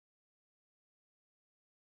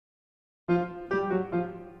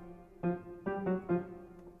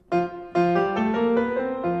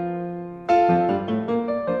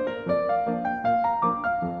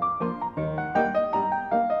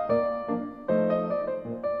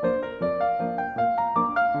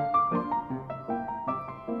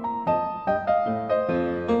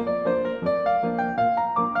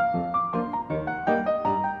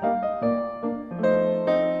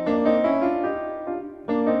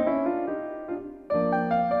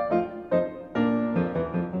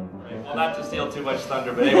not to steal too much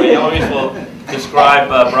thunder, but anyway, Eloise will describe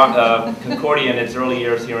Concordia in its early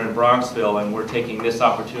years here in Bronxville, and we're taking this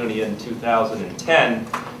opportunity in 2010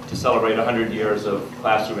 to celebrate 100 years of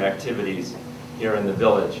classroom activities here in the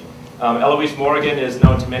village. Eloise Morgan is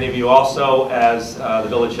known to many of you also as the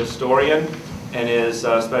village historian and is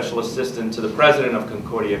a special assistant to the president of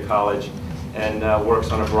Concordia College and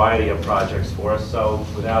works on a variety of projects for us. So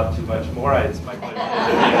without too much more, it's my pleasure to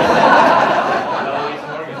introduce Eloise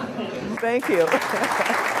Morgan. Thank you.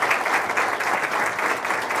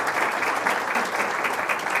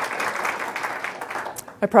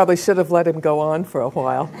 I probably should have let him go on for a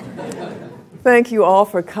while. Thank you all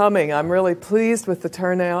for coming. I'm really pleased with the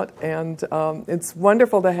turnout, and it's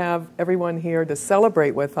wonderful to have everyone here to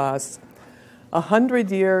celebrate with us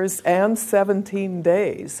 100 years and 17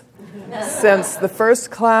 days since the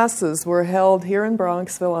first classes were held here in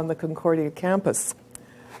Bronxville on the Concordia campus.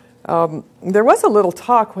 There was a little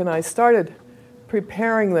talk when I started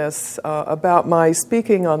preparing this about my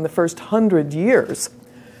speaking on the first 100 years.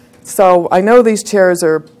 So I know these chairs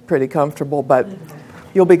are pretty comfortable, but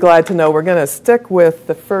you'll be glad to know we're going to stick with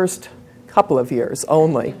the first couple of years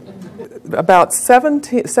only. About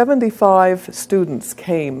 75 students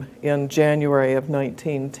came in January of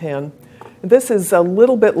 1910. This is a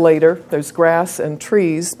little bit later. There's grass and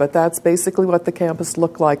trees, but that's basically what the campus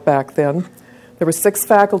looked like back then. There were 6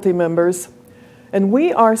 faculty members, and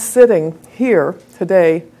we are sitting here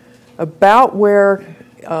today about where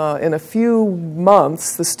in a few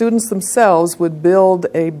months the students themselves would build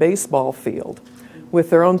a baseball field with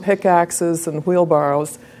their own pickaxes and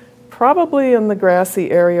wheelbarrows, probably in the grassy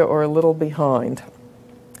area or a little behind.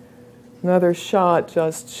 Another shot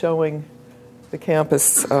just showing the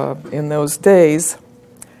campus in those days.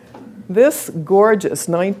 This gorgeous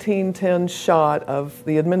 1910 shot of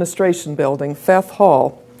the administration building, Feth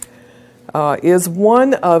Hall, is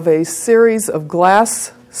one of a series of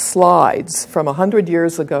glass slides from 100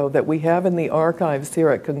 years ago that we have in the archives here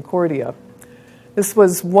at Concordia. This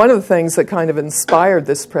was one of the things that kind of inspired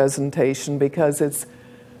this presentation because it's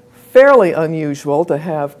fairly unusual to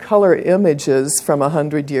have color images from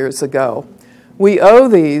 100 years ago. We owe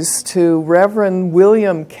these to Reverend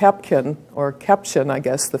William Kepkin, or Kepchen, I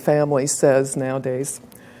guess the family says nowadays,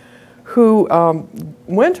 who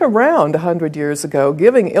went around 100 years ago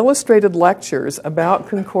giving illustrated lectures about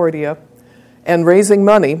Concordia and raising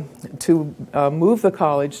money to move the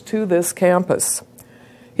college to this campus.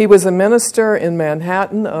 He was a minister in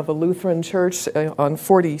Manhattan of a Lutheran church on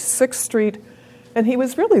 46th Street, and he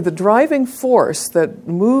was really the driving force that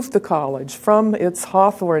moved the college from its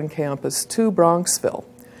Hawthorne campus to Bronxville.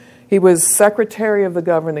 He was secretary of the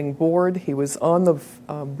governing board. He was on the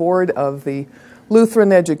board of the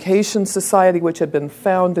Lutheran Education Society, which had been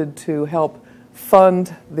founded to help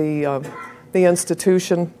fund the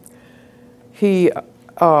institution. He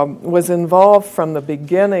was involved from the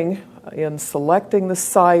beginning in selecting the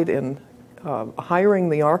site, in hiring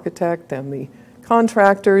the architect and the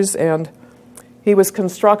contractors, and he was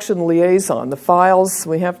construction liaison. The files,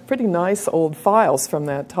 we have pretty nice old files from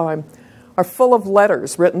that time, are full of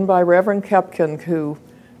letters written by Reverend Kepkin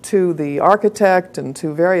to the architect and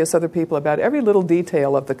to various other people about every little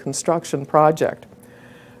detail of the construction project.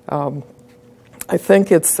 I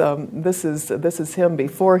think it's this is him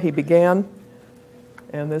before he began,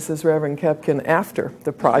 and this is Reverend Kepkin after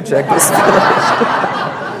the project is finished.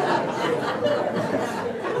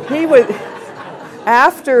 He would,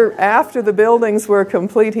 after the buildings were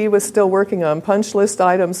complete, he was still working on punch list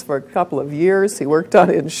items for a couple of years. He worked on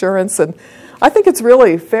insurance, and I think it's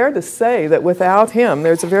really fair to say that without him,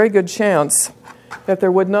 there's a very good chance that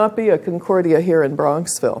there would not be a Concordia here in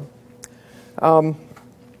Bronxville.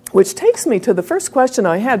 Which takes me to the first question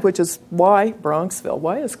I had, which is why Bronxville?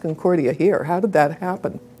 Why is Concordia here? How did that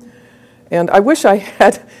happen? And I wish I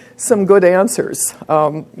had some good answers.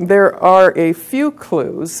 There are a few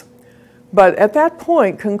clues, but at that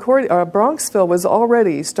point, Bronxville was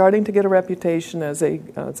already starting to get a reputation as a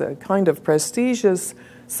kind of prestigious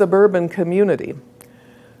suburban community.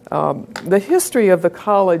 The history of the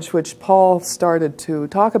college, which Paul started to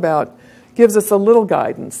talk about, gives us a little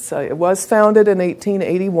guidance. It was founded in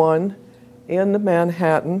 1881 in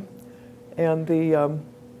Manhattan, and the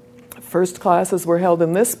first classes were held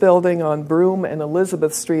in this building on Broome and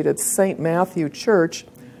Elizabeth Street at St. Matthew Church,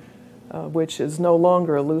 which is no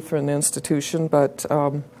longer a Lutheran institution, but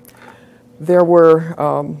there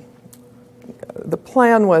were, the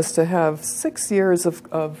plan was to have 6 years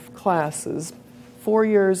of classes, 4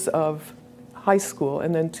 years of high school,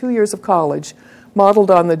 and then 2 years of college,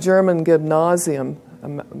 modeled on the German gymnasium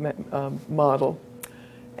model.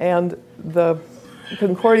 And the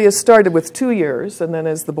Concordia started with 2 years, and then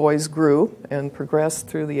as the boys grew and progressed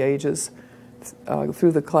through the ages,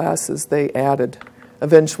 through the classes, they added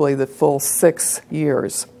eventually the full 6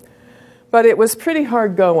 years. But it was pretty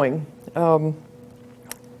hard going.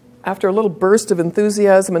 After a little burst of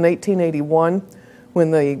enthusiasm in 1881,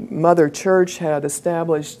 when the Mother Church had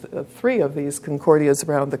established 3 of these Concordias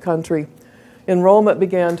around the country, enrollment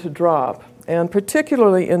began to drop. And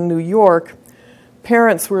particularly in New York,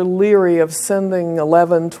 parents were leery of sending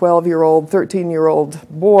 11, 12-year-old, 13-year-old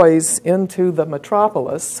boys into the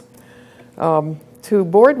metropolis to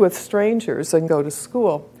board with strangers and go to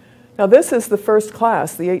school. Now, this is the first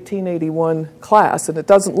class, the 1881 class, and it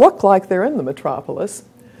doesn't look like they're in the metropolis,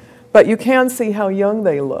 but you can see how young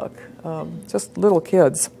they look, just little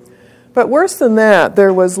kids. But worse than that,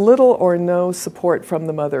 there was little or no support from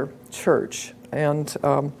the Mother Church, and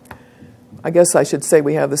I guess I should say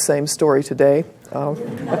we have the same story today.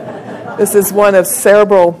 This is one of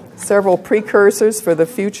several precursors for the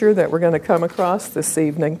future that we're going to come across this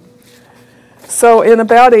evening. So in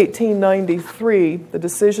about 1893, the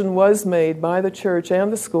decision was made by the church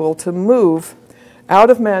and the school to move out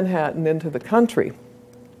of Manhattan into the country.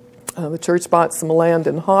 The church bought some land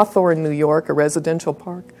in Hawthorne, New York, a residential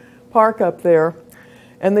park up there,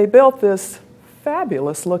 and they built this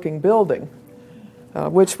fabulous-looking building,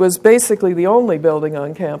 which was basically the only building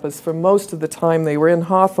on campus for most of the time they were in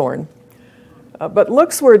Hawthorne. But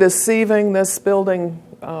looks were deceiving. This building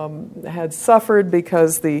had suffered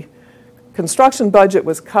because the construction budget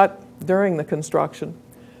was cut during the construction,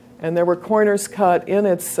 and there were corners cut in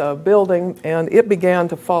its building, and it began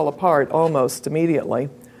to fall apart almost immediately.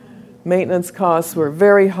 Maintenance costs were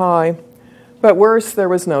very high, but worse, there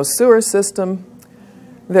was no sewer system.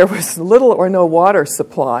 There was little or no water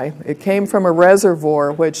supply. It came from a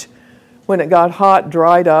reservoir which, when it got hot,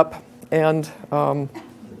 dried up and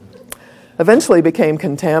eventually became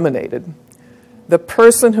contaminated. The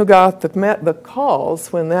person who got the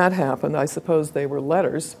calls when that happened, I suppose they were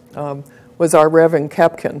letters, was our Reverend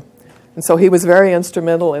Kepkin. And so he was very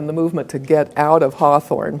instrumental in the movement to get out of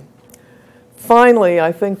Hawthorne. Finally,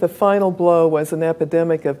 I think the final blow was an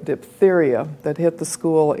epidemic of diphtheria that hit the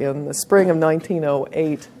school in the spring of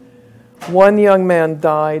 1908. One young man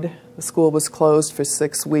died. The school was closed for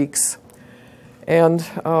 6 weeks. And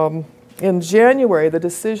in January, the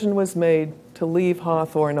decision was made to leave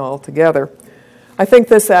Hawthorne altogether. I think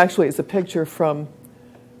this actually is a picture from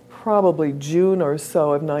probably June or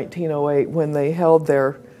so of 1908 when they held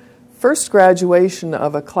their first graduation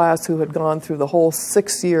of a class who had gone through the whole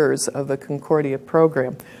 6 years of the Concordia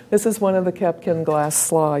program. This is one of the Kepkin glass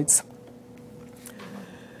slides.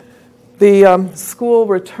 The school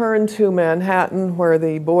returned to Manhattan, where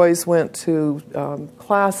the boys went to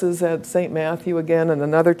classes at St. Matthew again and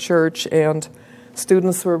another church, and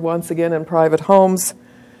students were once again in private homes.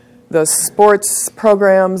 The sports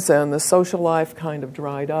programs and the social life kind of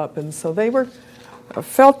dried up, and so they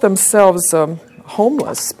felt themselves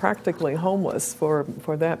homeless, practically homeless for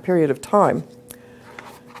that period of time.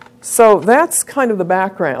 So that's kind of the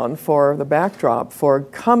background for the backdrop for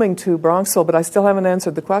coming to Bronxville, but I still haven't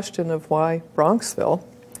answered the question of why Bronxville.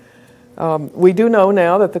 We do know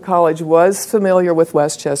now that the college was familiar with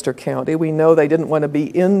Westchester County. We know they didn't want to be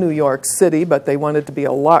in New York City, but they wanted to be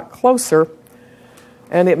a lot closer.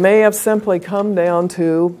 And it may have simply come down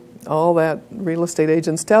to all that real estate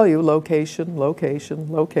agents tell you: location,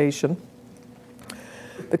 location, location.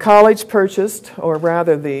 The college purchased, or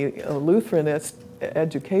rather the Lutheran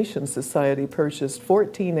Education Society purchased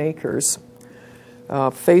 14 acres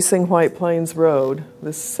facing White Plains Road,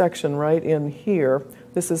 this section right in here.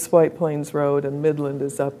 This is White Plains Road and Midland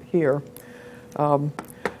is up here.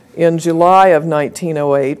 In July of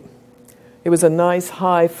 1908, it was a nice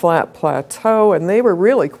high flat plateau, and they were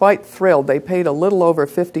really quite thrilled. They paid a little over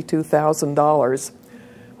 $52,000,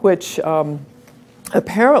 which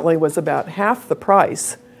apparently was about half the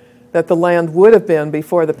price that the land would have been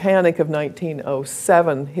before the panic of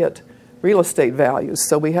 1907 hit real estate values.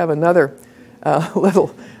 So we have another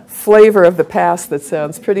little flavor of the past that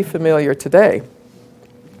sounds pretty familiar today.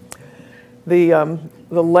 The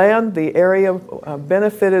land, the area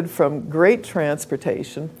benefited from great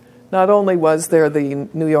transportation. Not only was there the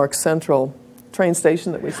New York Central train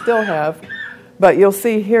station that we still have, but you'll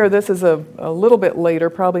see here, this is a little bit later,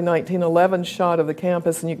 probably 1911 shot of the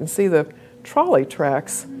campus, and you can see the trolley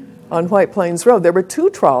tracks on White Plains Road. There were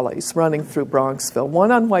 2 trolleys running through Bronxville, one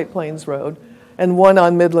on White Plains Road and one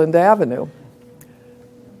on Midland Avenue.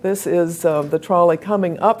 This is the trolley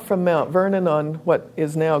coming up from Mount Vernon on what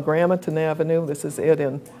is now Gramerton Avenue. This is it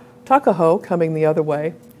in Tuckahoe coming the other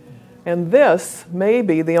way. And this may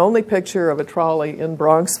be the only picture of a trolley in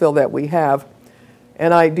Bronxville that we have.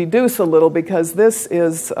 And I deduce a little because this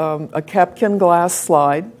is a Kepkin glass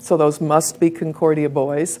slide, so those must be Concordia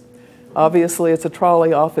boys. Obviously, it's a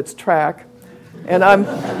trolley off its track. And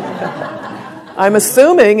I'm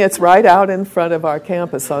assuming it's right out in front of our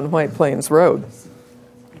campus on White Plains Road.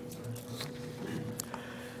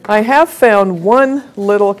 I have found one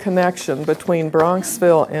little connection between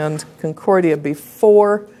Bronxville and Concordia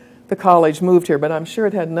before the college moved here, but I'm sure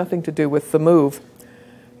it had nothing to do with the move.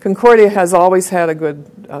 Concordia has always had a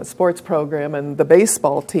good sports program, and the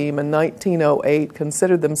baseball team in 1908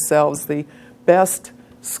 considered themselves the best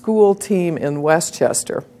school team in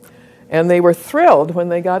Westchester. And they were thrilled when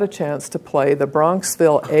they got a chance to play the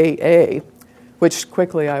Bronxville AA, which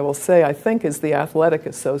quickly I will say I think is the Athletic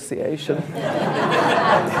Association.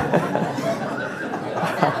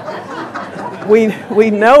 We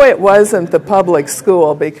know it wasn't the public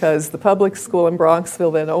school because the public school in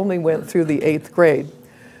Bronxville then only went through the 8th grade.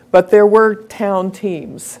 But there were town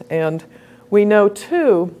teams, and we know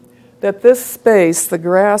too that this space, the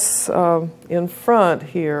grass in front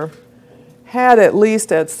here, had at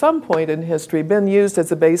least at some point in history been used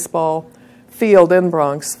as a baseball field in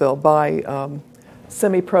Bronxville by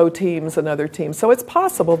semi-pro teams and other teams. So it's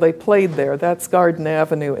possible they played there. That's Garden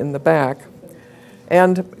Avenue in the back.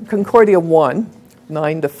 And Concordia won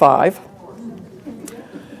 9-5.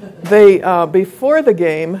 They, before the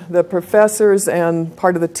game, the professors and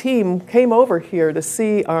part of the team came over here to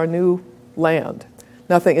see our new land.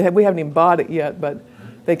 We haven't even bought it yet, but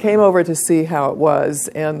they came over to see how it was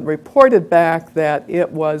and reported back that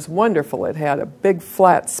it was wonderful. It had a big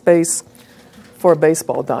flat space for a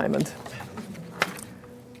baseball diamond.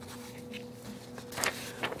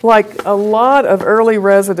 Like a lot of early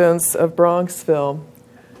residents of Bronxville,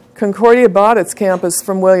 Concordia bought its campus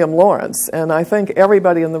from William Lawrence, and I think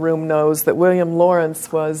everybody in the room knows that William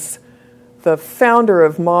Lawrence was the founder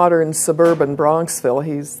of modern suburban Bronxville.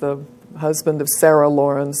 He's the husband of Sarah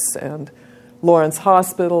Lawrence, and Lawrence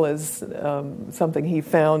Hospital is something he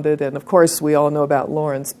founded, and of course we all know about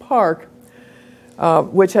Lawrence Park,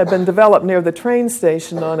 which had been developed near the train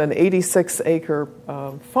station on an 86-acre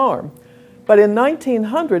farm. But in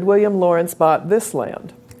 1900, William Lawrence bought this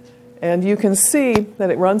land. And you can see that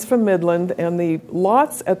it runs from Midland, and the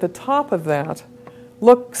lots at the top of that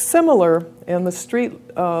look similar in the street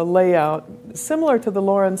layout, similar to the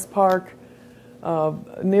Lawrence Park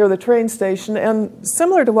near the train station, and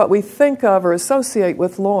similar to what we think of or associate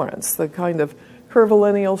with Lawrence, the kind of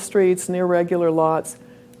curvilineal streets, near regular lots.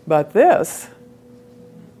 But this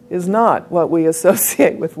is not what we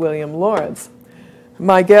associate with William Lawrence.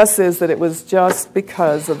 My guess is that it was just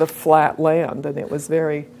because of the flat land, and it was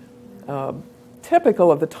very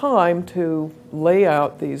typical of the time to lay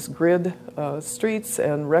out these grid streets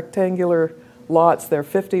and rectangular lots. They're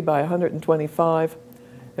 50 by 125.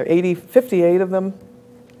 There are 58 of them.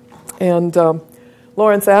 And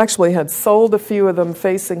Lawrence actually had sold a few of them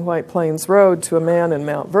facing White Plains Road to a man in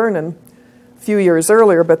Mount Vernon a few years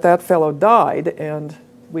earlier, but that fellow died, and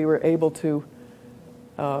we were able to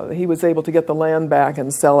he was able to get the land back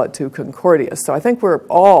and sell it to Concordia. So I think we're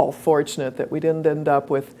all fortunate that we didn't end up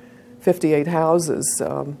with 58 houses,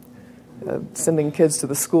 sending kids to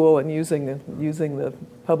the school and using the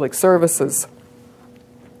public services.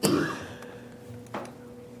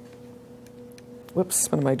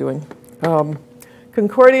 Whoops, what am I doing?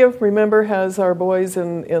 Concordia, remember, has our boys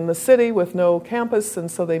in the city with no campus,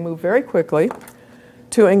 and so they move very quickly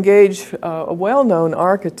to engage a well-known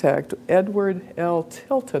architect, Edward L.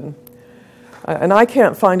 Tilton. And I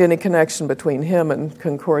can't find any connection between him and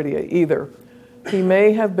Concordia either. He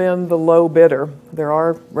may have been the low bidder. There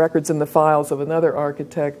are records in the files of another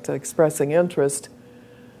architect expressing interest.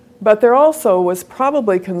 But there also was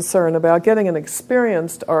probably concern about getting an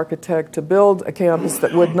experienced architect to build a campus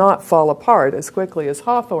that would not fall apart as quickly as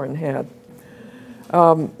Hawthorne had.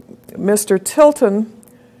 Mr. Tilton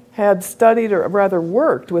had studied, or rather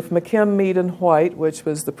worked, with McKim, Mead & White, which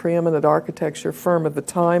was the preeminent architecture firm of the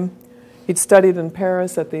time. He'd studied in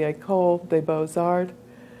Paris at the École des Beaux-Arts,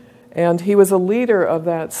 and he was a leader of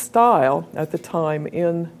that style at the time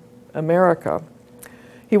in America.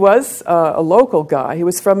 He was a local guy. He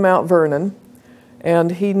was from Mount Vernon,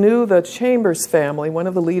 and he knew the Chambers family, one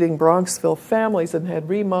of the leading Bronxville families, and had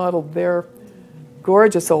remodeled their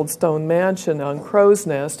gorgeous old stone mansion on Crow's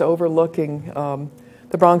Nest overlooking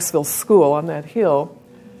the Bronxville School on that hill.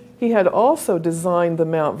 He had also designed the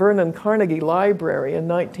Mount Vernon Carnegie Library in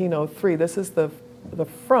 1903. This is the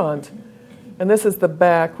front, and this is the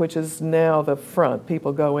back, which is now the front.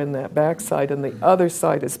 People go in that back side, and the other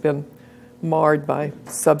side has been marred by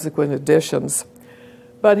subsequent additions.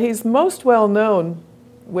 But he's most well known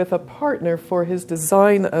with a partner for his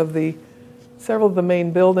design of the several of the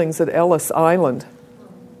main buildings at Ellis Island,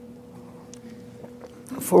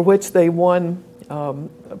 for which they won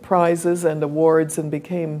prizes and awards and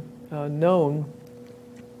became known.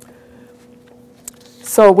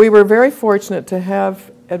 So we were very fortunate to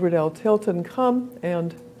have Edward L. Tilton come,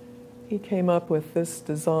 and he came up with this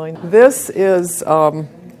design. This is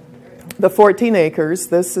the 14 acres.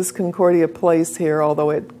 This is Concordia Place here,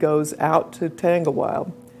 although it goes out to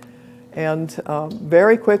Tanglewild. And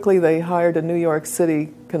very quickly they hired a New York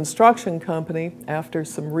City construction company after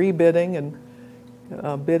some rebidding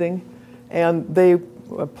and bidding, and they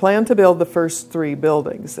planned to build the first 3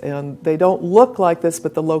 buildings. And they don't look like this,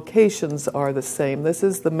 but the locations are the same. This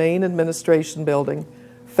is the main administration building,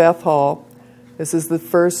 Feth Hall. This is the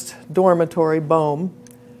first dormitory, Bohm.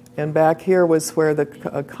 And back here was where the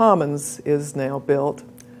Commons is now built.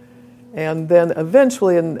 And then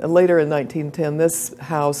eventually, later in 1910, this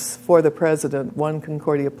house for the president, 1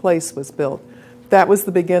 Concordia Place, was built. That was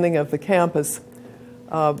the beginning of the campus.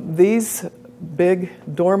 These big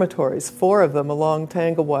dormitories, 4 of them along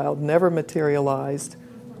Tanglewild, never materialized.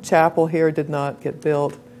 Chapel here did not get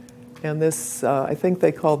built. And this, I think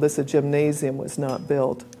they called this a gymnasium, was not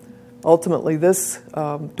built. Ultimately, this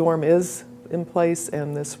dorm is in place,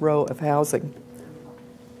 and this row of housing.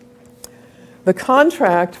 The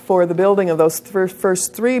contract for the building of those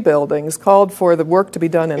first 3 buildings called for the work to be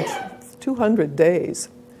done in 200 days,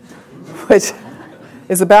 which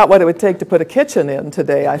is about what it would take to put a kitchen in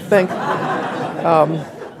today, I think.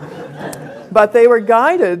 But they were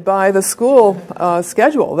guided by the school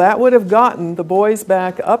schedule. That would have gotten the boys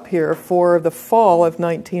back up here for the fall of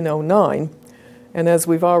 1909. And as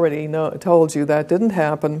we've already told you, that didn't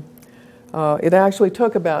happen. It actually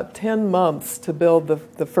took about 10 months to build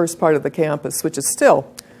the first part of the campus, which is still,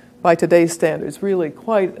 by today's standards, really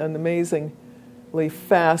quite an amazingly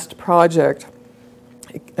fast project.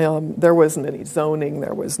 There wasn't any zoning,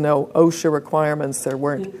 there was no OSHA requirements, there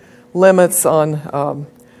weren't limits on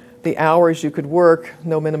the hours you could work,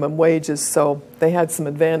 no minimum wages, so they had some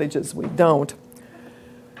advantages we don't.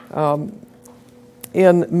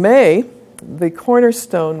 In May, the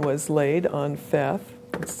cornerstone was laid on Feth.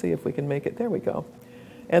 Let's see if we can make it. There we go.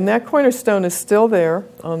 And that cornerstone is still there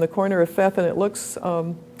on the corner of Feth, and it looks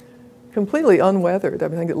completely unweathered. I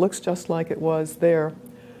think it looks just like it was there.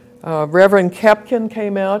 Reverend Kepkin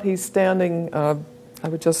came out. He's standing, I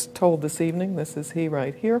was just told this evening, this is he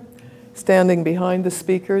right here, standing behind the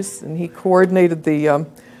speakers, and he coordinated the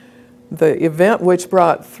event, which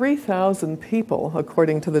brought 3,000 people,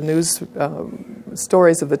 according to the news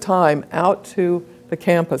stories of the time, out to the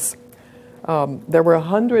campus. There were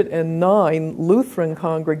 109 Lutheran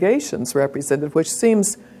congregations represented, which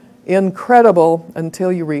seems incredible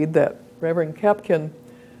until you read that Reverend Kepkin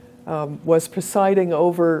was presiding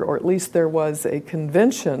over, or at least there was a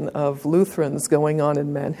convention of Lutherans going on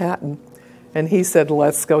in Manhattan, and he said,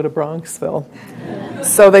 let's go to Bronxville.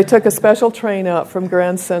 So they took a special train out from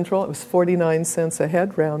Grand Central. It was 49 cents a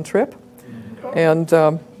head, round trip, and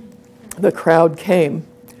the crowd came.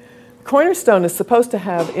 Cornerstone is supposed to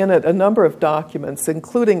have in it a number of documents,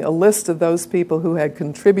 including a list of those people who had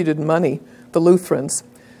contributed money, the Lutherans,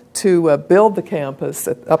 to build the campus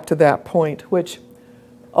up to that point, which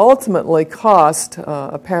ultimately cost,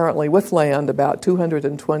 apparently with land, about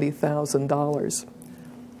 $220,000.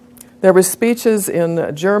 There were speeches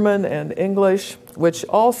in German and English, which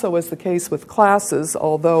also was the case with classes,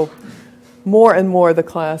 although more and more the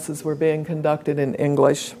classes were being conducted in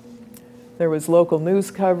English. There was local news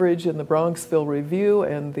coverage in the Bronxville Review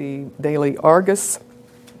and the Daily Argus.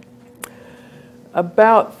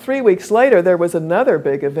 About 3 weeks later, there was another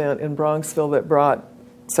big event in Bronxville that brought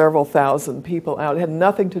several thousand people out. It had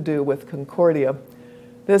nothing to do with Concordia.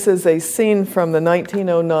 This is a scene from the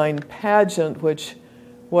 1909 pageant, which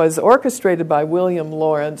was orchestrated by William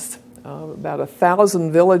Lawrence. About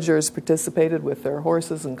 1,000 villagers participated with their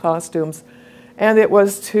horses and costumes, and it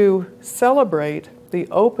was to celebrate the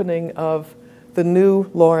opening of the new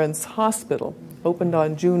Lawrence Hospital, opened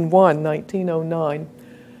on June 1, 1909.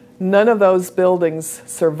 None of those buildings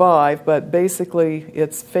survive, but basically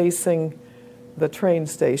it's facing the train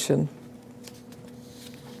station.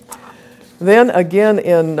 Then again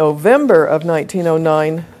in November of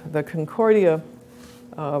 1909, the Concordia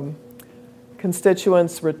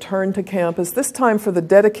constituents returned to campus, this time for the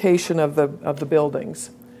dedication of the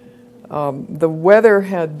buildings. The weather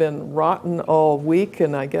had been rotten all week,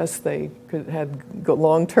 and I guess they had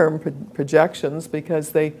long-term projections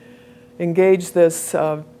because they engaged this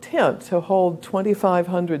tent to hold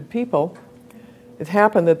 2,500 people. It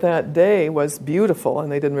happened that that day was beautiful,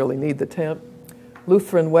 and they didn't really need the tent.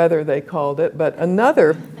 Lutheran weather, they called it, but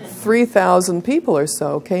another 3,000 people or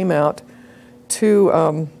so came out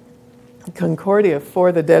to Concordia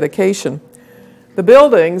for the dedication. The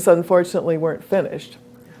buildings, unfortunately, weren't finished.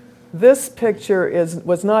 This picture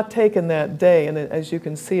was not taken that day, and as you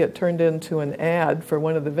can see, it turned into an ad for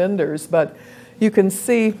one of the vendors. But you can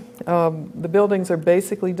see the buildings are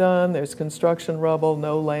basically done. There's construction rubble,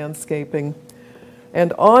 no landscaping.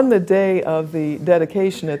 And on the day of the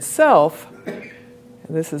dedication itself,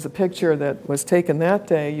 this is a picture that was taken that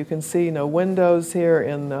day. You can see no windows here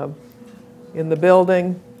in the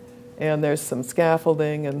building, and there's some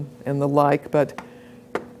scaffolding and the like. But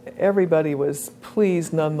everybody was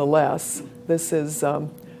pleased nonetheless. This is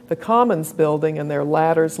the Commons building, and there are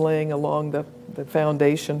ladders laying along the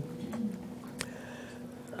foundation.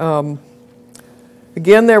 Again,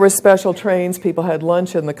 there were special trains. People had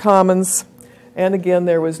lunch in the Commons. And again,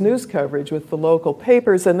 there was news coverage with the local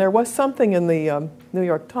papers, and there was something in the New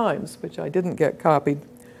York Times, which I didn't get copied.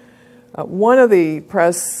 One of the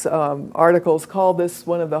press articles called this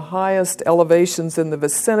one of the highest elevations in the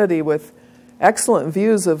vicinity, with excellent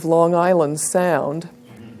views of Long Island Sound,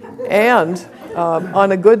 and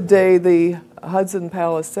on a good day, the Hudson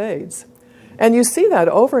Palisades. And you see that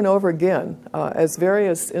over and over again as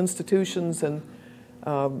various institutions and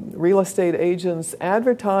real estate agents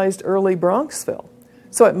advertised early Bronxville.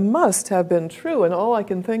 So it must have been true, and all I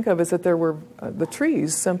can think of is that there were the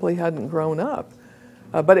trees simply hadn't grown up.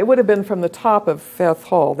 But it would have been from the top of Feth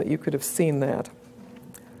Hall that you could have seen that.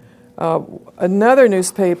 Another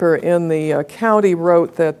newspaper in the county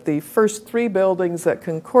wrote that the first 3 buildings at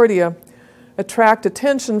Concordia attract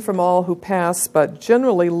attention from all who pass, but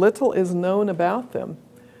generally little is known about them.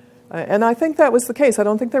 And I think that was the case. I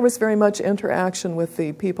don't think there was very much interaction with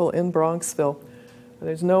the people in Bronxville.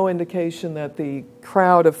 There's no indication that the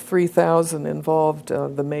crowd of 3,000 involved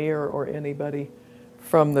the mayor or anybody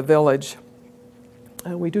from the village.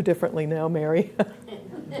 We do differently now, Mary.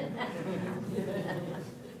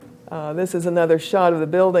 This is another shot of the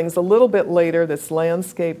buildings. A little bit later, this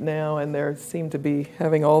landscape now, and they seem to be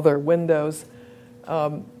having all their windows.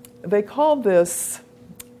 They called this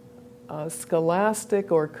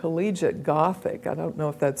scholastic or collegiate Gothic. I don't know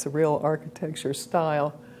if that's a real architecture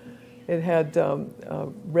style. It had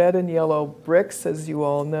red and yellow bricks, as you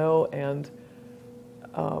all know, and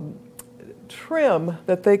trim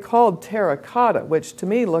that they called terracotta, which to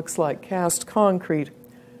me looks like cast concrete.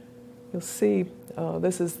 You'll see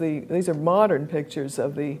these are modern pictures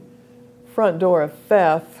of the front door of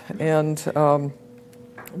Feth, and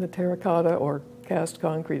the terracotta or cast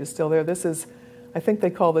concrete is still there. This is, I think they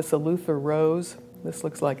call this a Luther rose. This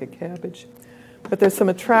looks like a cabbage. But there's some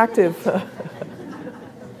attractive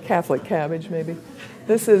Catholic cabbage, maybe.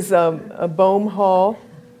 This is a Bohm Hall,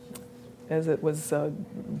 as it was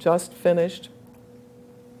just finished.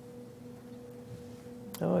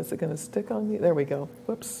 Oh, is it going to stick on me? There we go.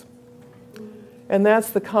 Whoops. And that's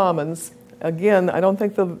the Commons. Again, I don't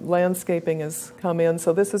think the landscaping has come in,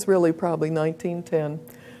 so this is really probably 1910.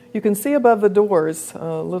 You can see above the doors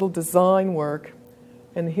a little design work,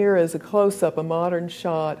 and here is a close-up, a modern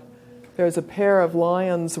shot. There's a pair of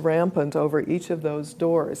lions rampant over each of those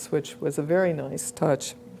doors, which was a very nice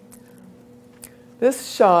touch.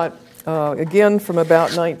 This shot, again from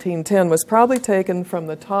about 1910, was probably taken from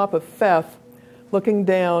the top of Feth, looking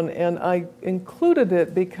down, and I included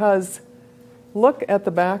it because look at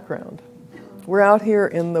the background. We're out here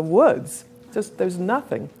in the woods. Just there's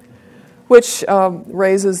nothing. Which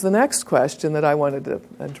raises the next question that I wanted to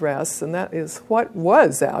address, and that is what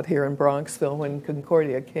was out here in Bronxville when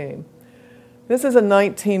Concordia came? This is a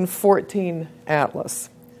 1914 atlas,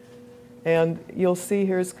 and you'll see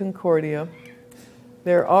here's Concordia.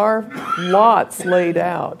 There are lots laid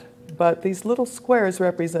out, but these little squares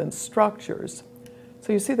represent structures.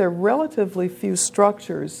 So you see there are relatively few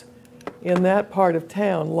structures in that part of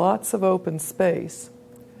town, lots of open space.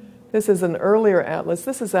 This is an earlier atlas.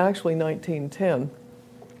 This is actually 1910.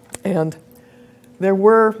 And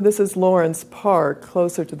this is Lawrence Park,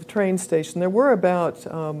 closer to the train station. There were about,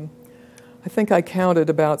 I think I counted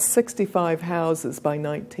about 65 houses by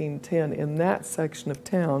 1910 in that section of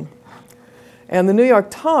town. And the New York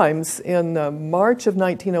Times in March of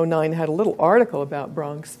 1909 had a little article about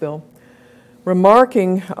Bronxville,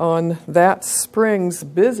 remarking on that spring's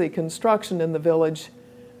busy construction in the village.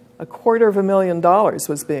 $250,000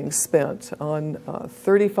 was being spent on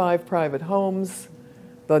 35 private homes,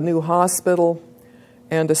 the new hospital,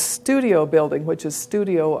 and a studio building, which is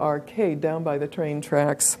Studio Arcade down by the train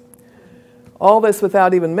tracks. All this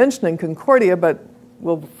without even mentioning Concordia, but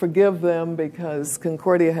we'll forgive them because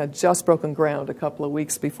Concordia had just broken ground a couple of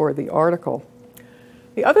weeks before the article.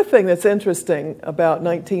 The other thing that's interesting about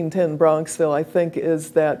 1910 Bronxville, I think,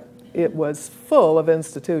 is that it was full of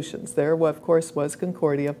institutions. There, of course, was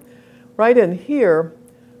Concordia. Right in here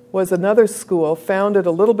was another school founded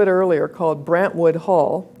a little bit earlier called Brantwood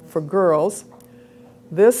Hall for girls.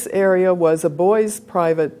 This area was a boys'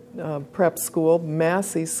 private prep school,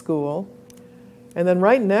 Massey School. And then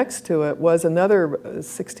right next to it was another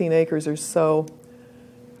 16 acres or so,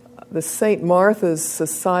 the St. Martha's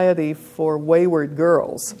Society for Wayward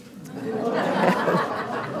Girls.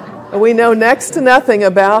 And we know next to nothing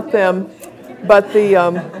about them, but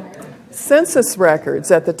the census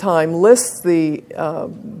records at the time list the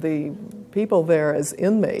people there as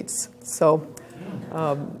inmates. So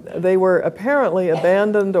they were apparently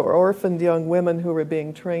abandoned or orphaned young women who were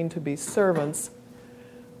being trained to be servants.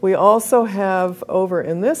 We also have over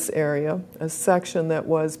in this area a section that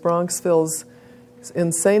was Bronxville's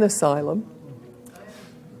insane asylum,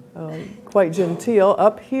 quite genteel.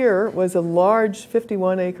 Up here was a large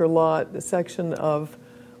 51-acre lot, a section of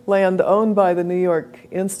land owned by the New York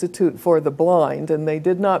Institute for the Blind, and they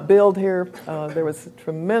did not build here. There was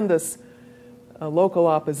tremendous local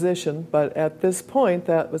opposition, but at this point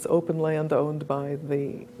that was open land owned by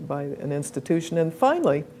an institution. And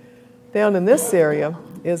finally, down in this area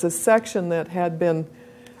is a section that had been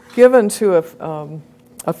given to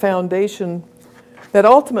a foundation that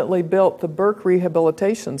ultimately built the Burke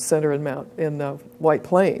Rehabilitation Center in White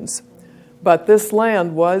Plains. But this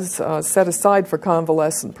land was set aside for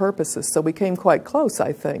convalescent purposes, so we came quite close,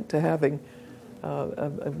 I think, to having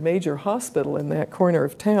a major hospital in that corner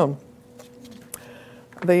of town.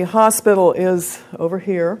 The hospital is over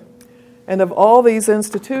here, and of all these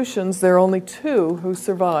institutions, there are only two who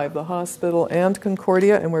survive, the hospital and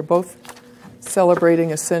Concordia, and we're both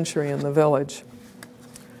celebrating a century in the village.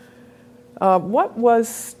 What was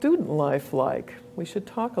student life like? We should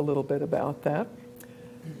talk a little bit about that.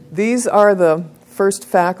 These are the first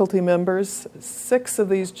faculty members. 6 of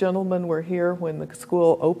these gentlemen were here when the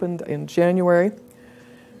school opened in January.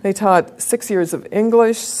 They taught 6 years of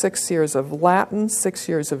English, 6 years of Latin, 6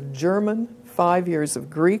 years of German, 5 years of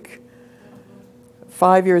Greek,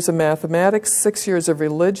 5 years of mathematics, 6 years of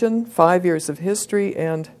religion, 5 years of history,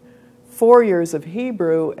 and 4 years of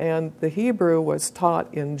Hebrew, and the Hebrew was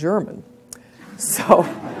taught in German. So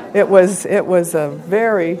it was a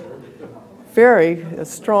very, very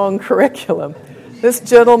strong curriculum. This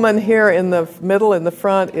gentleman here in the middle, in the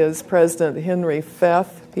front, is President Henry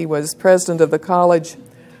Feth. He was president of the college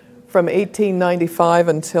from 1895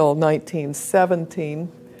 until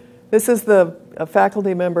 1917. This is a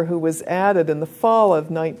faculty member who was added in the fall of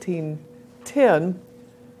 1910.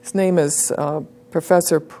 His name is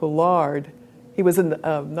Professor Poulard. He was a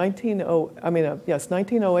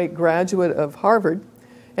 1908 graduate of Harvard,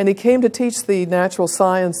 and he came to teach the natural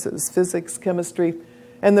sciences, physics, chemistry.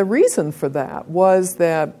 And the reason for that was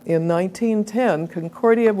that in 1910,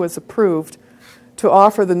 Concordia was approved to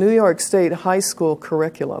offer the New York State high school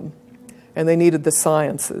curriculum, and they needed the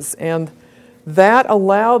sciences. And that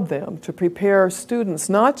allowed them to prepare students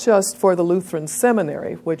not just for the Lutheran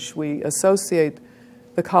seminary, which we associate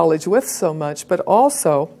the college with so much, but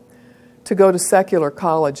also to go to secular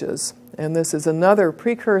colleges. And this is another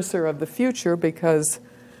precursor of the future because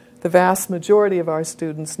the vast majority of our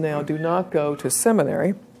students now do not go to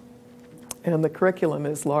seminary, and the curriculum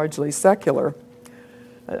is largely secular.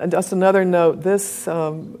 And just another note, this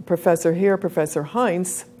professor here, Professor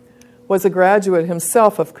Heinz, was a graduate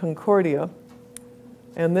himself of Concordia,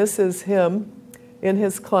 and this is him in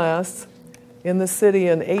his class in the city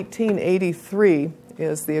in 1883,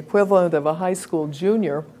 is the equivalent of a high school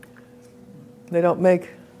junior. They don't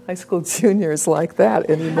make high school juniors like that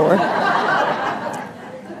anymore.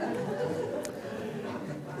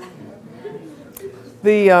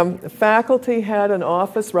 The faculty had an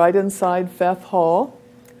office right inside Feth Hall.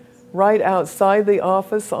 Right outside the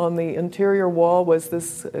office on the interior wall was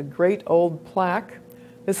this great old plaque.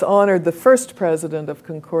 This honored the first president of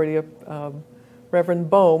Concordia, Reverend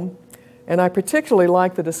Bohm. And I particularly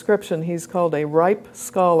like the description. He's called a ripe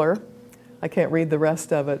scholar. I can't read the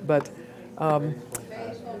rest of it, but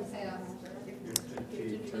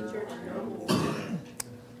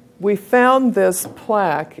we found this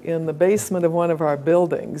plaque in the basement of one of our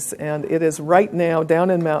buildings, and it is right now down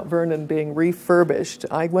in Mount Vernon being refurbished.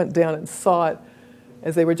 I went down and saw it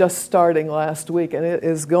as they were just starting last week, and it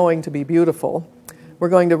is going to be beautiful. We're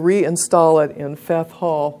going to reinstall it in Feth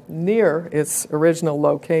Hall near its original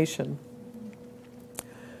location.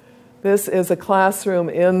 This is a classroom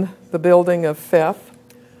in the building of Feth.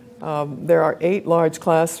 There are 8 large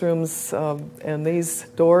classrooms, and these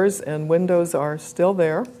doors and windows are still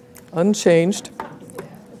there, unchanged.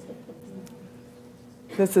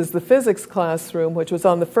 This is the physics classroom, which was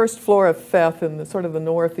on the first floor of FEF in the sort of the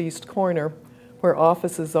northeast corner where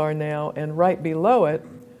offices are now, and right below it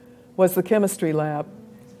was the chemistry lab,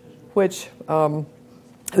 which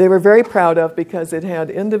they were very proud of because it had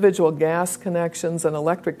individual gas connections and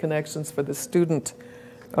electric connections for the student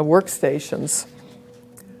workstations.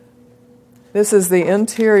 This is the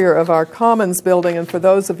interior of our Commons building, and for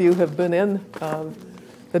those of you who have been in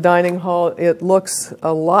the dining hall, it looks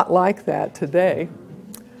a lot like that today.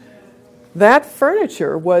 That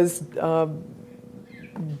furniture was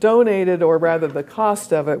donated, or rather the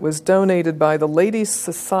cost of it was donated by the Ladies'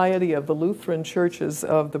 Society of the Lutheran Churches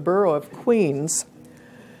of the Borough of Queens.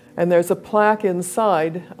 And there's a plaque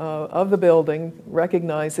inside of the building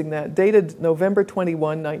recognizing that, dated November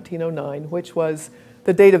 21, 1909, which was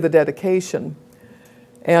the date of the dedication.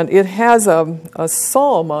 And it has a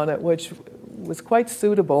psalm on it which was quite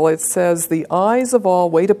suitable. It says, "The eyes of all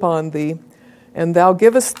wait upon thee, and thou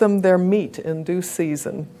givest them their meat in due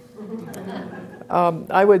season."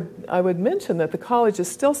 I would mention that the college is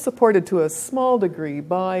still supported to a small degree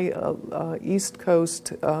by East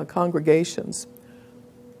Coast congregations.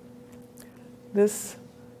 This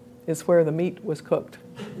is where the meat was cooked.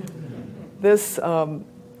 This,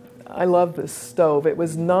 I love this stove. It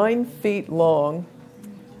was 9 feet long,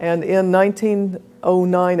 and in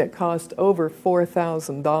 1909 it cost over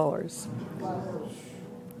 $4,000.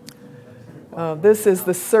 This is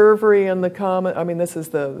the servery in the common. I mean, this is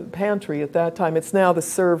the pantry at that time. It's now the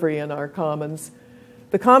servery in our commons.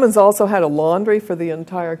 The commons also had a laundry for the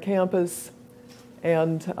entire campus,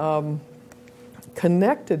 and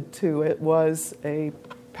connected to it was a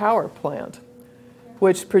power plant,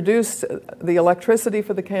 which produced the electricity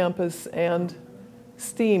for the campus and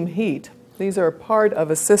steam heat. These are part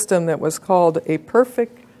of a system that was called a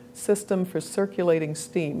perfect system for circulating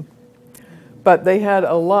steam. But they had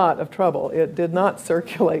a lot of trouble. It did not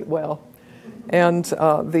circulate well. And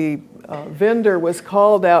the vendor was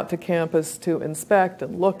called out to campus to inspect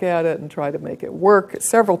and look at it and try to make it work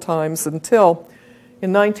several times until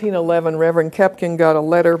in 1911, Reverend Kepkin got a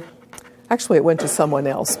letter. Actually, it went to someone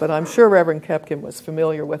else, but I'm sure Reverend Kepkin was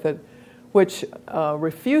familiar with it, which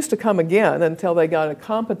refused to come again until they got a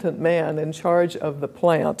competent man in charge of the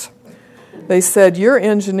plant. They said, "Your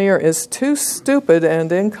engineer is too stupid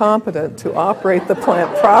and incompetent to operate the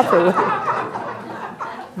plant properly."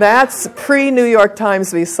 That's pre-New York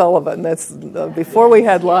Times v. Sullivan. That's before we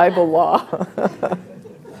had libel law.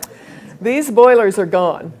 These boilers are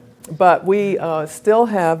gone, but we still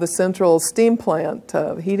have the central steam plant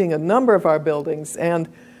heating a number of our buildings, and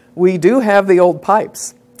we do have the old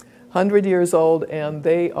pipes, 100 years old, and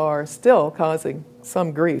they are still causing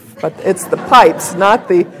some grief. But it's the pipes, not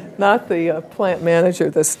the plant manager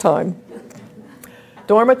this time.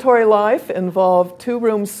 Dormitory life involved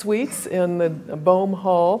 2-room suites in the Bohm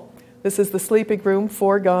Hall. This is the sleeping room.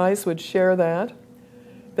 4 guys would share that.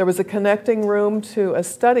 There was a connecting room to a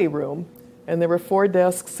study room, and there were 4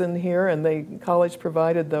 desks in here, and the college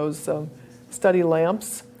provided those study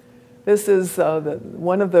lamps. This is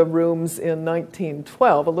one of the rooms in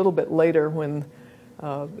 1912, a little bit later, when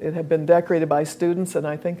it had been decorated by students, and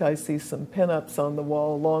I think I see some pin-ups on the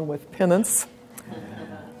wall along with pennants.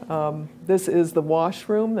 This is the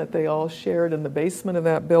washroom that they all shared in the basement of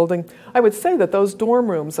that building. I would say that those dorm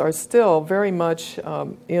rooms are still very much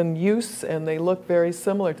in use, and they look very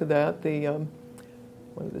similar to that. I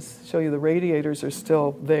wanted to show you the radiators are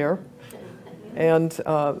still there. And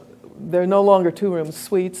they're no longer 2-room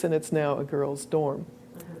suites, and it's now a girls' dorm.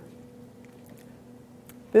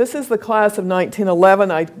 This is the class of 1911.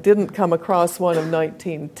 I didn't come across one of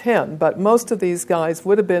 1910, but most of these guys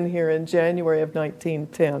would have been here in January of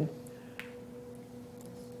 1910.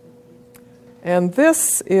 And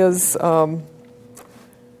this is, well,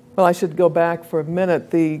 I should go back for a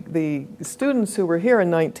minute. The students who were here in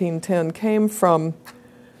 1910 came from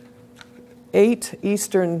 8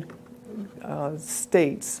 eastern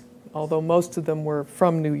states, although most of them were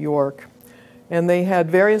from New York. And they had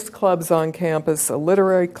various clubs on campus, a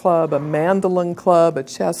literary club, a mandolin club, a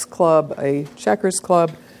chess club, a checkers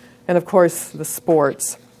club, and of course the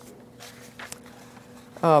sports.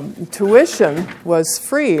 Tuition was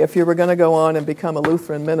free if you were going to go on and become a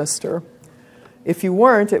Lutheran minister. If you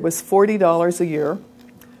weren't, it was $40 a year.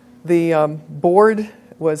 The board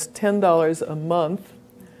was $10 a month.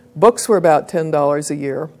 Books were about $10 a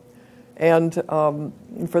year. And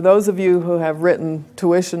for those of you who have written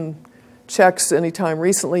tuition checks anytime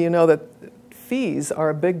recently, you know that fees are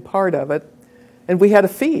a big part of it. And we had a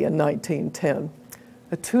fee in 1910,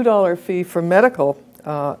 a $2 fee for medical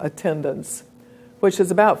attendance, which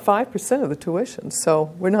is about 5% of the tuition.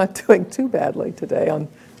 So we're not doing too badly today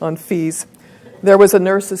on fees. There was a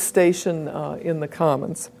nurse's station in the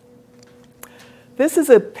Commons. This is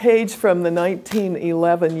a page from the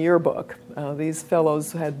 1911 yearbook. These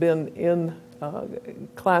fellows had been in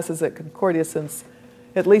classes at Concordia since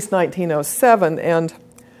at least 1907, and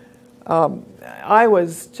I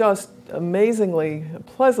was just amazingly,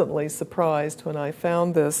 pleasantly surprised when I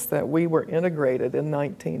found this, that we were integrated in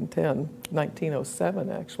 1907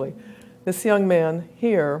 actually. This young man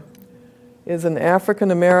here is an African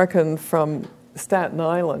American from Staten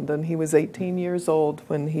Island, and he was 18 years old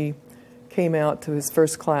when he came out to his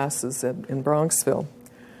first classes in Bronxville.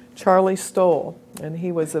 Charlie Stoll, and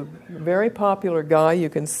he was a very popular guy. You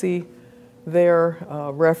can see there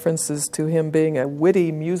references to him being a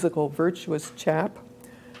witty, musical, virtuous chap,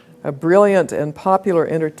 a brilliant and popular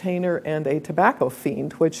entertainer, and a tobacco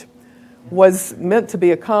fiend, which was meant to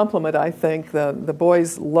be a compliment, I think. The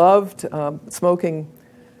boys loved smoking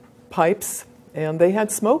pipes, and they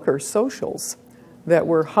had smoker socials that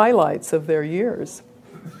were highlights of their years.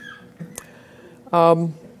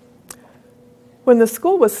 When the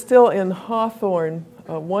school was still in Hawthorne,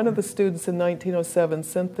 one of the students in 1907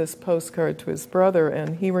 sent this postcard to his brother,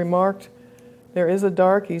 and he remarked, "There is a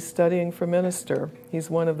darky studying for minister.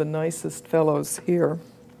 He's one of the nicest fellows here."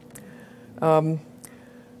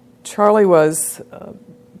 Charlie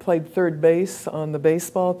played third base on the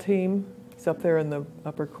baseball team. He's up there in the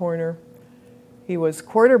upper corner. He was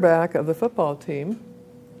quarterback of the football team.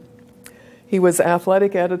 He was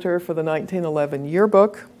athletic editor for the 1911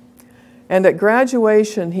 yearbook. And at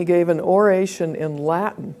graduation, he gave an oration in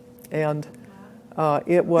Latin, and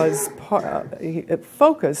it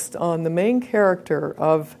focused on the main character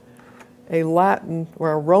of a Latin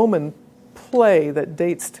or a Roman play that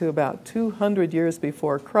dates to about 200 years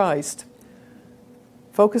before Christ,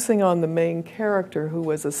 focusing on the main character who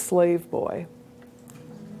was a slave boy.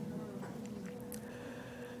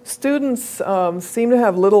 Students seem to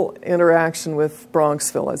have little interaction with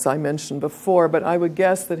Bronxville, as I mentioned before, but I would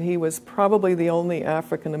guess that he was probably the only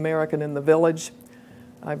African American in the village.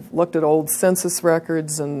 I've looked at old census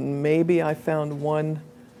records, and maybe I found one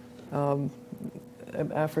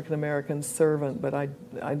African American servant, but I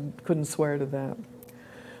couldn't swear to that.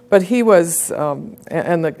 But he was,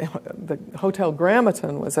 and the Hotel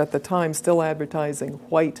Gramerton was at the time still advertising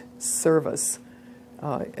white service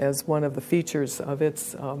as one of the features of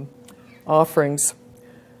its offerings.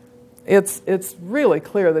 It's really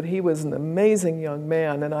clear that he was an amazing young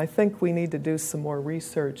man, and I think we need to do some more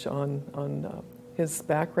research on his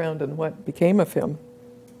background and what became of him.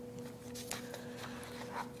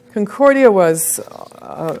 Concordia was,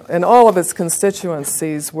 and all of its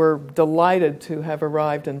constituencies were delighted to have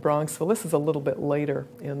arrived in Bronxville. This is a little bit later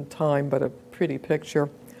in time, but a pretty picture.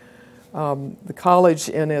 The college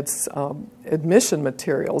in its admission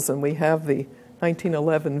materials, and we have the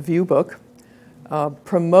 1911 view book,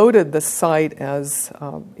 promoted the site as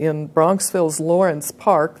in Bronxville's Lawrence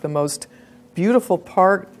Park, the most beautiful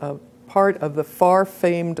part of the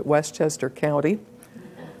far-famed Westchester County,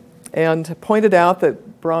 and pointed out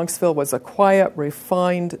that Bronxville was a quiet,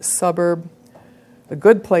 refined suburb, a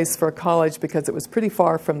good place for a college because it was pretty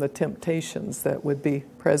far from the temptations that would be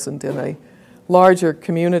present in a larger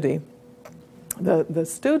community. The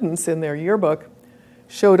students in their yearbook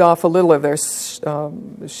showed off a little of their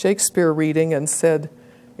Shakespeare reading and said,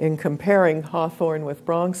 in comparing Hawthorne with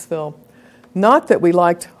Bronxville, not that we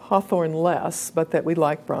liked Hawthorne less, but that we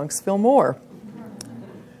liked Bronxville more.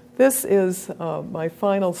 This is my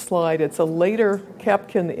final slide. It's a later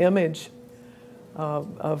Kepkin image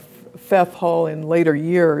of Feth Hall in later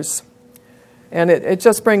years. And it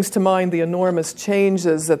just brings to mind the enormous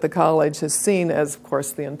changes that the college has seen, as of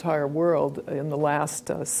course the entire world, in the last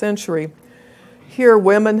century. Here,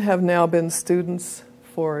 women have now been students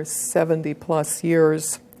for 70-plus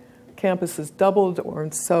years. Campus has doubled or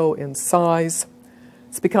so in size.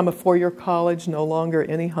 It's become a four-year college, no longer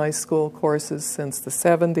any high school courses since the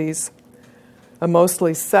 70s. A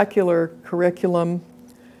mostly secular curriculum.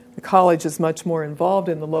 The college is much more involved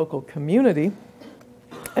in the local community,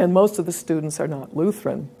 and most of the students are not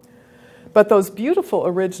Lutheran. But those beautiful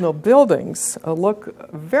original buildings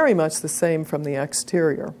look very much the same from the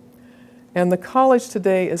exterior. And the college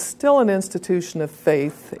today is still an institution of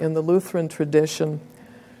faith in the Lutheran tradition,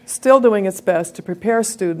 still doing its best to prepare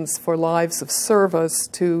students for lives of service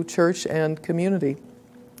to church and community.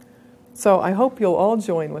 So I hope you'll all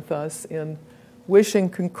join with us in wishing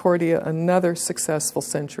Concordia another successful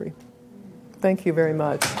century. Thank you very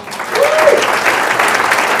much.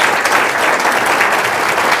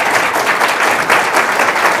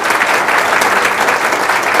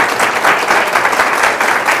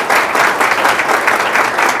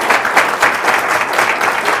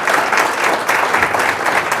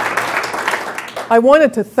 I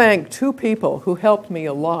wanted to thank two people who helped me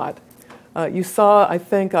a lot. You saw,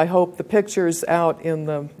 I hope, the pictures out in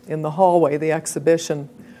the hallway, the exhibition.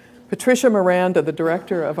 Patricia Miranda, the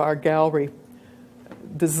director of our gallery,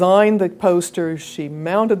 designed the posters, she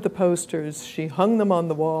mounted the posters, she hung them on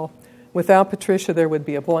the wall. Without Patricia, there would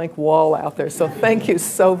be a blank wall out there, so thank you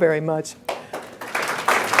so very much.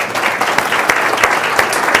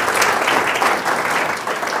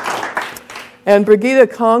 And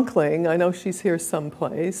Brigitte Conkling, I know she's here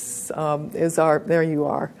someplace, there you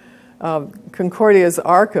are, Concordia's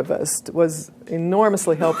archivist, was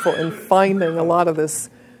enormously helpful in finding a lot of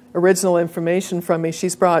this original information from me.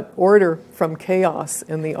 She's brought order from chaos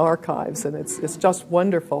in the archives, and it's just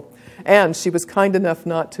wonderful. And she was kind enough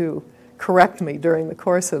not to correct me during the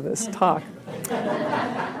course of this talk.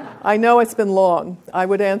 I know it's been long. I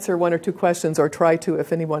would answer one or two questions, or try to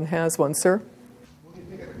if anyone has one. Sir? What do you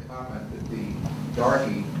think of the comment that the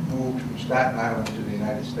darky moved from Staten Island to the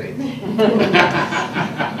United States?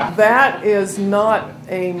 That is not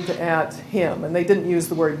aimed at him, and they didn't use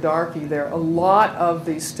the word darky there. A lot of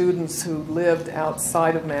the students who lived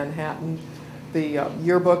outside of Manhattan, the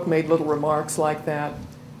yearbook made little remarks like that,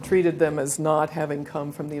 treated them as not having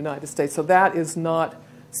come from the United States. So that is not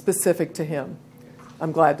specific to him,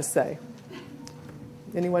 I'm glad to say.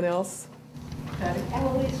 Anyone else?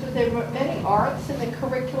 Eloise, were there many arts in the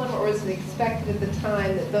curriculum, or was it expected at the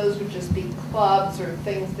time that those would just be clubs or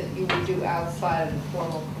things that you would do outside of the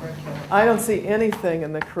formal curriculum? I don't see anything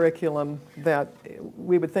in the curriculum that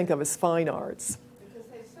we would think of as fine arts. Because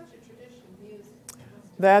they have such a tradition of music.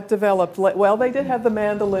 That developed, well, they did have the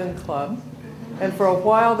mandolin club, and for a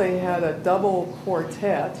while they had a double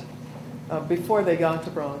quartet before they got to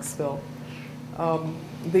Bronxville.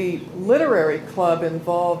 The literary club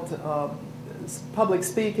involved public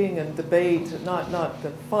speaking and debate, not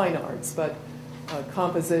the fine arts, but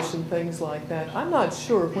composition, things like that. I'm not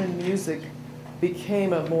sure when music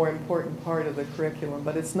became a more important part of the curriculum,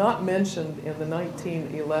 but it's not mentioned in the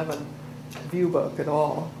 1911 view book at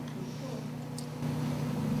all.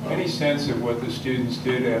 Any sense of what the students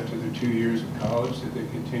did after their 2 years of college? Did they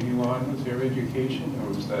continue on with their education, or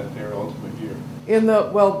was that their ultimate year?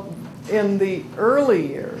 In the early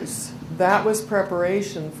years, that was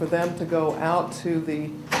preparation for them to go out to the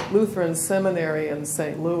Lutheran Seminary in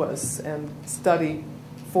St. Louis and study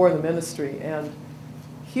for the ministry, and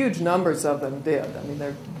huge numbers of them did. I mean,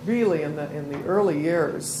 they're really in the early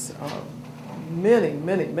years, many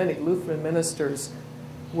Lutheran ministers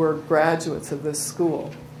were graduates of this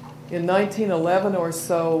school. In 1911 or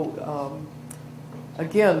so,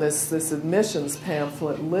 again, this admissions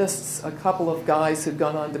pamphlet lists a couple of guys who'd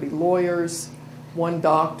gone on to be lawyers, one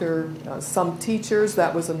doctor, some teachers.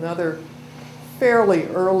 That was another fairly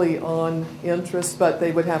early on interest, but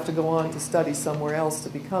they would have to go on to study somewhere else to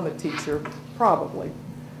become a teacher, probably.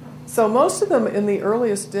 So most of them in the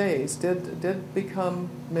earliest days did become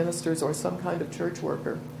ministers or some kind of church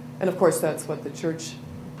worker. And of course, that's what the church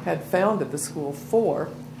had founded the school for,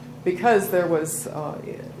 because there was,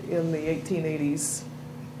 in the 1880s,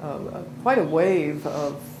 quite a wave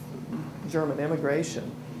of German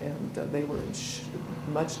immigration, and they were in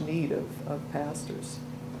much need of pastors.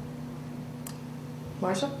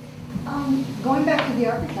 Marcia? Going back to the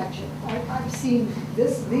architecture, I've seen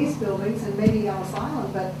these buildings and maybe Ellis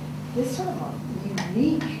Island, but this sort of a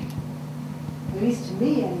unique, at least to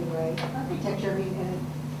me anyway, architecture. I mean, and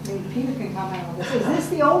maybe Peter can comment on this. Is this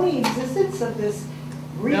the only existence of this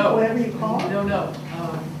Greek, No. whatever you call it? No.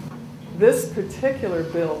 This particular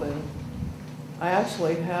building, I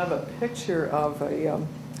actually have a picture of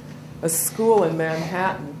a school in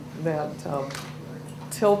Manhattan that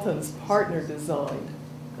Tilton's partner designed.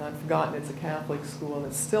 I've forgotten, it's a Catholic school and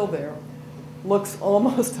it's still there. Looks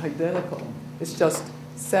almost identical. It's just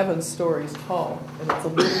 7 stories tall, and it's a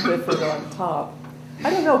little different on top. I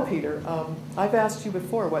don't know, Peter. I've asked you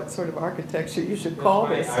before what sort of architecture you should call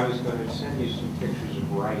this. I was going to send you some pictures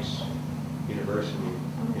of Rice University.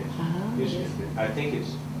 I think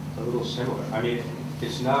it's a little similar. I mean,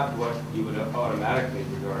 it's not what you would automatically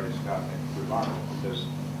regard as Gothic remarkable, because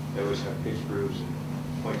they always have pitched roofs and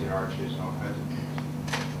pointed arches and all kinds of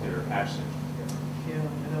things that are absent. Yeah,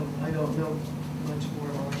 I don't know much more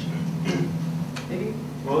about it. Iggy?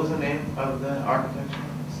 What was the name of the architecture?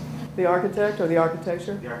 The architect or the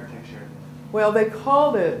architecture? The architecture. Well, they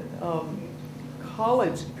called it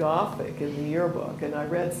College Gothic in the yearbook, and I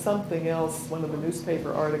read something else, one of the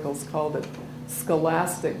newspaper articles called it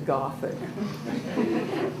Scholastic Gothic.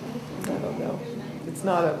 I don't know. It's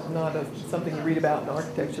not something you read about in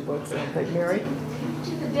architecture books, I don't think. Mary?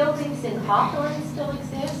 Do the buildings in Hawthorne still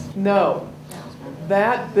exist? No.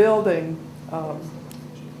 That building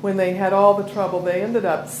when they had all the trouble, they ended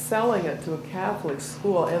up selling it to a Catholic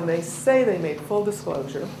school, and they say they made full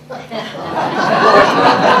disclosure.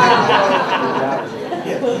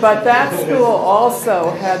 But that school also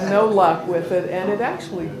had no luck with it, and it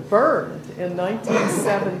actually burned in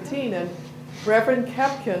 1917, and Reverend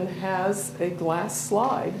Kepkin has a glass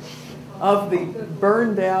slide of the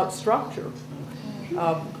burned out structure.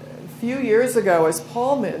 A few years ago, as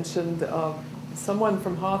Paul mentioned, someone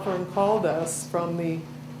from Hawthorne called us from the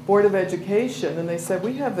Board of Education, and they said,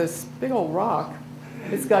 we have this big old rock.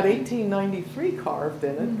 It's got 1893 carved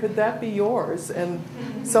in it. Could that be yours? And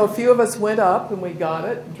so a few of us went up, and we got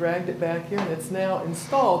it, dragged it back here, and it's now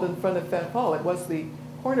installed in front of Fett Hall. It was the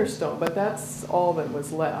cornerstone, but that's all that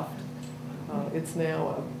was left. It's now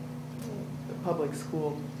a public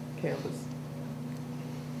school campus.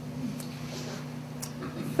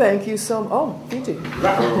 Thank you so much. Oh, Fiji.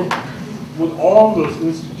 With all those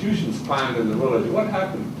institutions planned in the village, what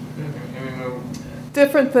happened?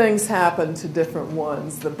 Different things happened to different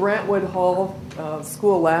ones. The Brentwood Hall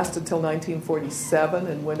School lasted till 1947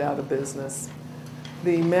 and went out of business.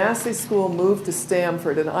 The Massey School moved to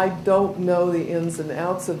Stamford, and I don't know the ins and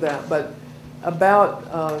outs of that, but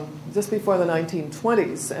about just before the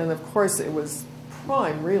 1920s, and of course it was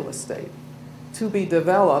prime real estate to be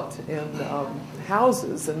developed in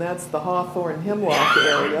houses, and that's the Hawthorne Hemlock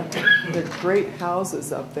area. There are great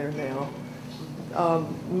houses up there now.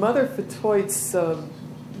 Mother Fetoit's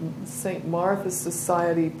St. Martha's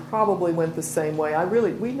Society probably went the same way.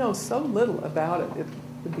 We know so little about it. It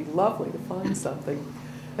would be lovely to find something.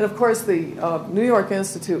 And of course, the New York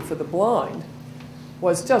Institute for the Blind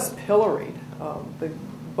was just pilloried.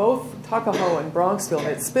 Both Tuckahoe and Bronxville, and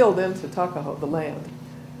it spilled into Tuckahoe, the land,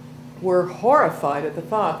 were horrified at the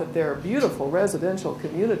thought that their beautiful residential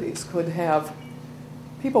communities could have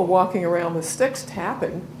people walking around with sticks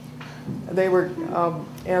tapping. They were,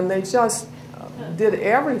 and they just did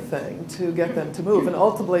everything to get them to move. And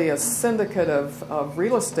ultimately, a syndicate of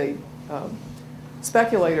real estate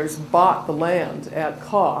speculators bought the land at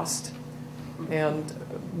cost. And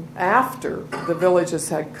after the villages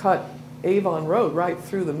had cut Avon Road right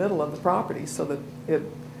through the middle of the property so that it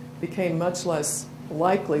became much less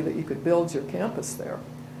likely that you could build your campus there.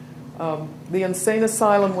 The insane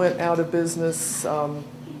asylum went out of business.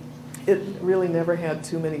 It really never had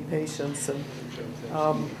too many patients, and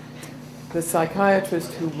the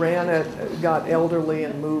psychiatrist who ran it got elderly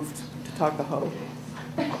and moved to Tuckahoe.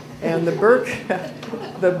 And the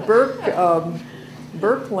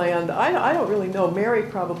Burke land, I don't really know. Mary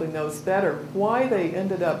probably knows better why they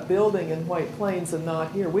ended up building in White Plains and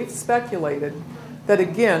not here. We've speculated that,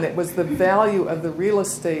 again, it was the value of the real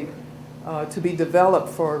estate to be developed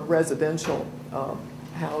for residential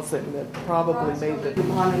housing that probably made the...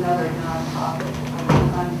 On another nonprofit,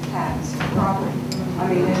 untaxed property. I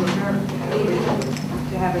mean, they needed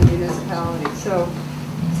to have a municipality. So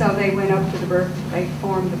they went up to the Burke, they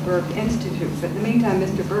formed the Burke Institute. But in the meantime,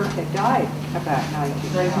 Mr. Burke had died about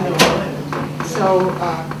 1990. So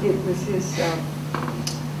it was his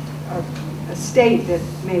estate that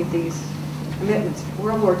made these commitments.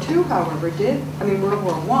 World War II, however, World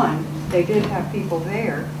War I, they did have people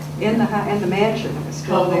there in the mansion that was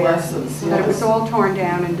still there. Yes. But it was all torn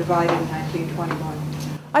down and divided in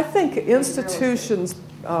 1921. I think institutions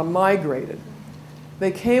migrated.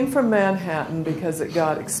 They came from Manhattan because it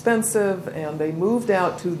got expensive, and they moved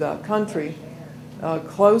out to the country,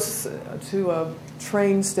 close to a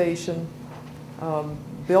train station,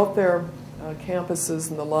 built their campuses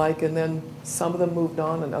and the like, and then some of them moved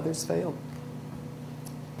on and others failed.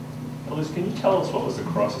 Eloise, can you tell us what was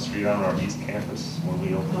across the street on our East Campus when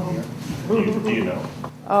we opened here? Do you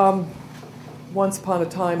know? Once upon a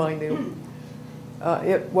time, I knew.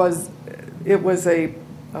 It was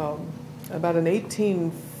about an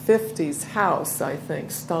 1850s house, I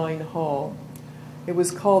think, Stein Hall. It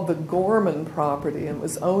was called the Gorman property, and it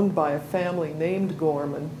was owned by a family named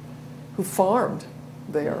Gorman who farmed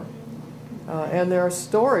there. And there are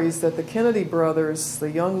stories that the Kennedy brothers,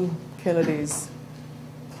 the young Kennedys,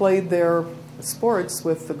 played their sports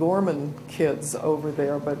with the Gorman kids over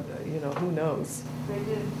there, but who knows? They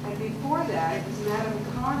did, and before that, it was Madame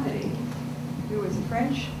Carmody, who was a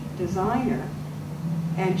French designer,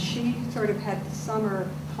 and she sort of had the summer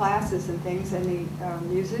classes and things, and the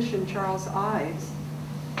musician Charles Ives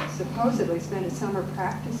supposedly spent a summer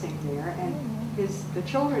practicing there, and the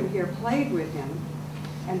children here played with him,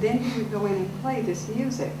 and then he would go in and play this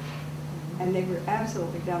music, and they were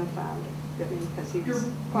absolutely dumbfounded. Because he was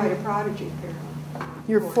quite a prodigy, apparently.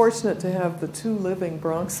 You're fortunate to have the two living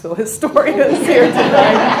Bronxville historians here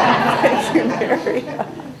tonight. Thank you, Mary.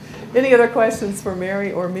 Any other questions for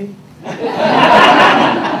Mary or me?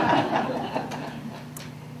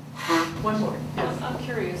 One more. I'm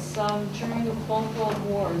curious, during both World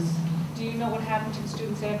Wars, do you know what happened to the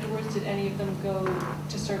students afterwards? Did any of them go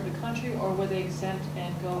to serve the country, or were they exempt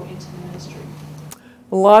and go into the ministry?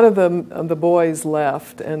 A lot of them, the boys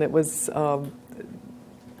left, and it was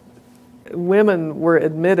women were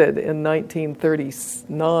admitted in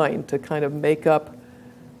 1939 to kind of make up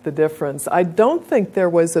the difference. I don't think there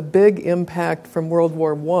was a big impact from World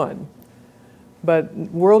War I, but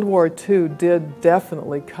World War II did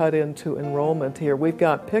definitely cut into enrollment here. We've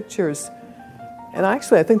got pictures, and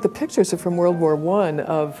actually I think the pictures are from World War I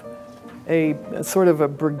of a sort of a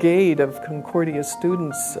brigade of Concordia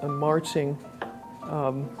students marching,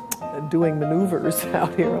 doing maneuvers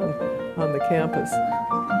out here on the campus.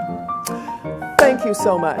 Thank you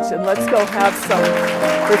so much, and let's go have some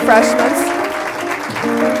refreshments.